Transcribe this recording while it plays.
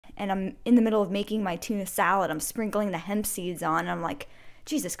and I'm in the middle of making my tuna salad. I'm sprinkling the hemp seeds on, and I'm like,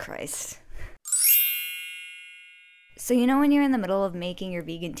 Jesus Christ. So you know when you're in the middle of making your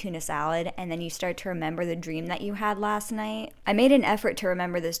vegan tuna salad and then you start to remember the dream that you had last night? I made an effort to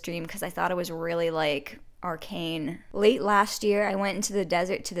remember this dream because I thought it was really like arcane. Late last year, I went into the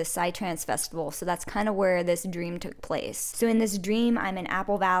desert to the Psytrance festival, so that's kind of where this dream took place. So in this dream, I'm in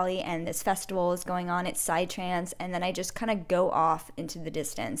Apple Valley and this festival is going on, it's Psytrance, and then I just kind of go off into the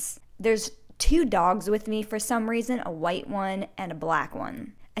distance. There's 2 dogs with me for some reason, a white one and a black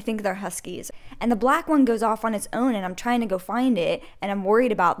one. I think they're huskies. And the black one goes off on its own, and I'm trying to go find it, and I'm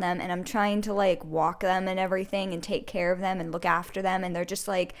worried about them, and I'm trying to like walk them and everything and take care of them and look after them, and they're just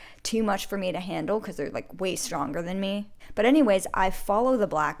like too much for me to handle because they're like way stronger than me. But anyways, I follow the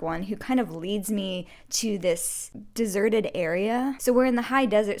black one who kind of leads me to this deserted area. So we're in the high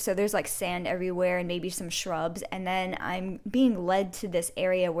desert, so there's like sand everywhere and maybe some shrubs, and then I'm being led to this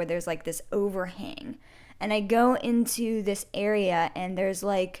area where there's like this overhang. And I go into this area and there's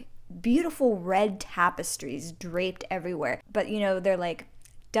like beautiful red tapestries draped everywhere. But you know, they're like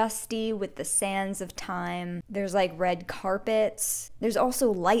dusty with the sands of time. There's like red carpets. There's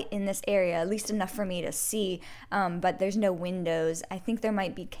also light in this area, at least enough for me to see, but there's no windows. I think there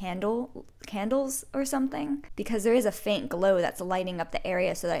might be candles or something, because there is a faint glow that's lighting up the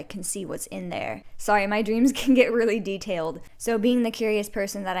area so that I can see what's in there. Sorry, my dreams can get really detailed. So being the curious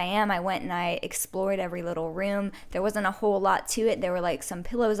person that I am, I went and I explored every little room. There wasn't a whole lot to it. There were like some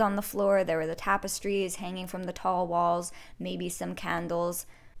pillows on the floor, there were the tapestries hanging from the tall walls, maybe some candles.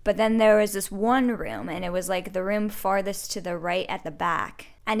 But then there was this one room, and it was like the room farthest to the right at the back.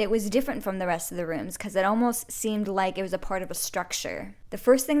 And it was different from the rest of the rooms because it almost seemed like it was a part of a structure. The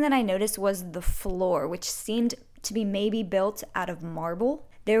first thing that I noticed was the floor, which seemed to be maybe built out of marble.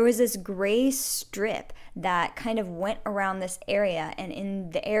 There was this gray strip that kind of went around this area, and in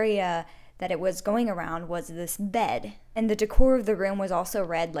the area that it was going around was this bed. And the decor of the room was also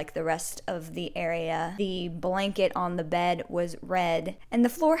red like the rest of the area. The blanket on the bed was red. And the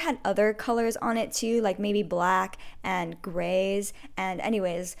floor had other colors on it too, like maybe black and grays. And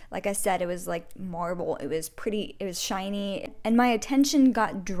anyways, like I said, it was like marble. It was pretty, it was shiny. And my attention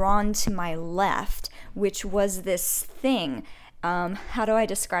got drawn to my left, which was this thing. How do I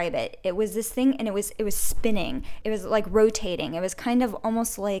describe it? It was this thing, and it was spinning. It was like rotating. It was kind of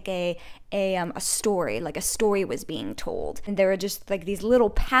almost like a story, like a story was being told. And there were just like these little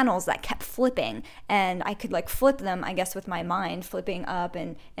panels that kept flipping, and I could like flip them, I guess, with my mind, flipping up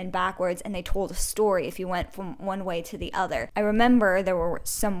and backwards, and they told a story if you went from one way to the other. I remember there were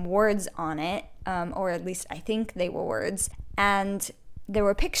some words on it, or at least I think they were words, and there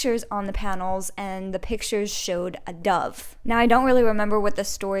were pictures on the panels, and the pictures showed a dove. Now, I don't really remember what the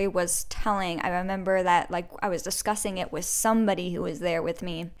story was telling. I remember that like I was discussing it with somebody who was there with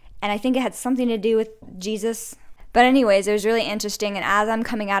me, and I think it had something to do with Jesus. But anyways, it was really interesting, and as I'm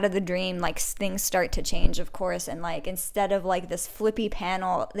coming out of the dream, like things start to change, of course, and like instead of like this flippy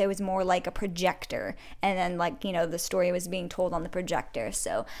panel, there was more like a projector, and then like, you know, the story was being told on the projector.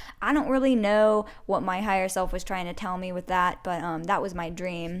 So I don't really know what my higher self was trying to tell me with that, but that was my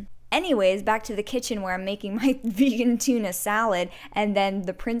dream. Anyways, back to the kitchen where I'm making my vegan tuna salad, and then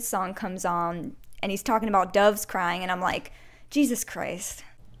the Prince song comes on, and he's talking about doves crying, and I'm like, Jesus Christ.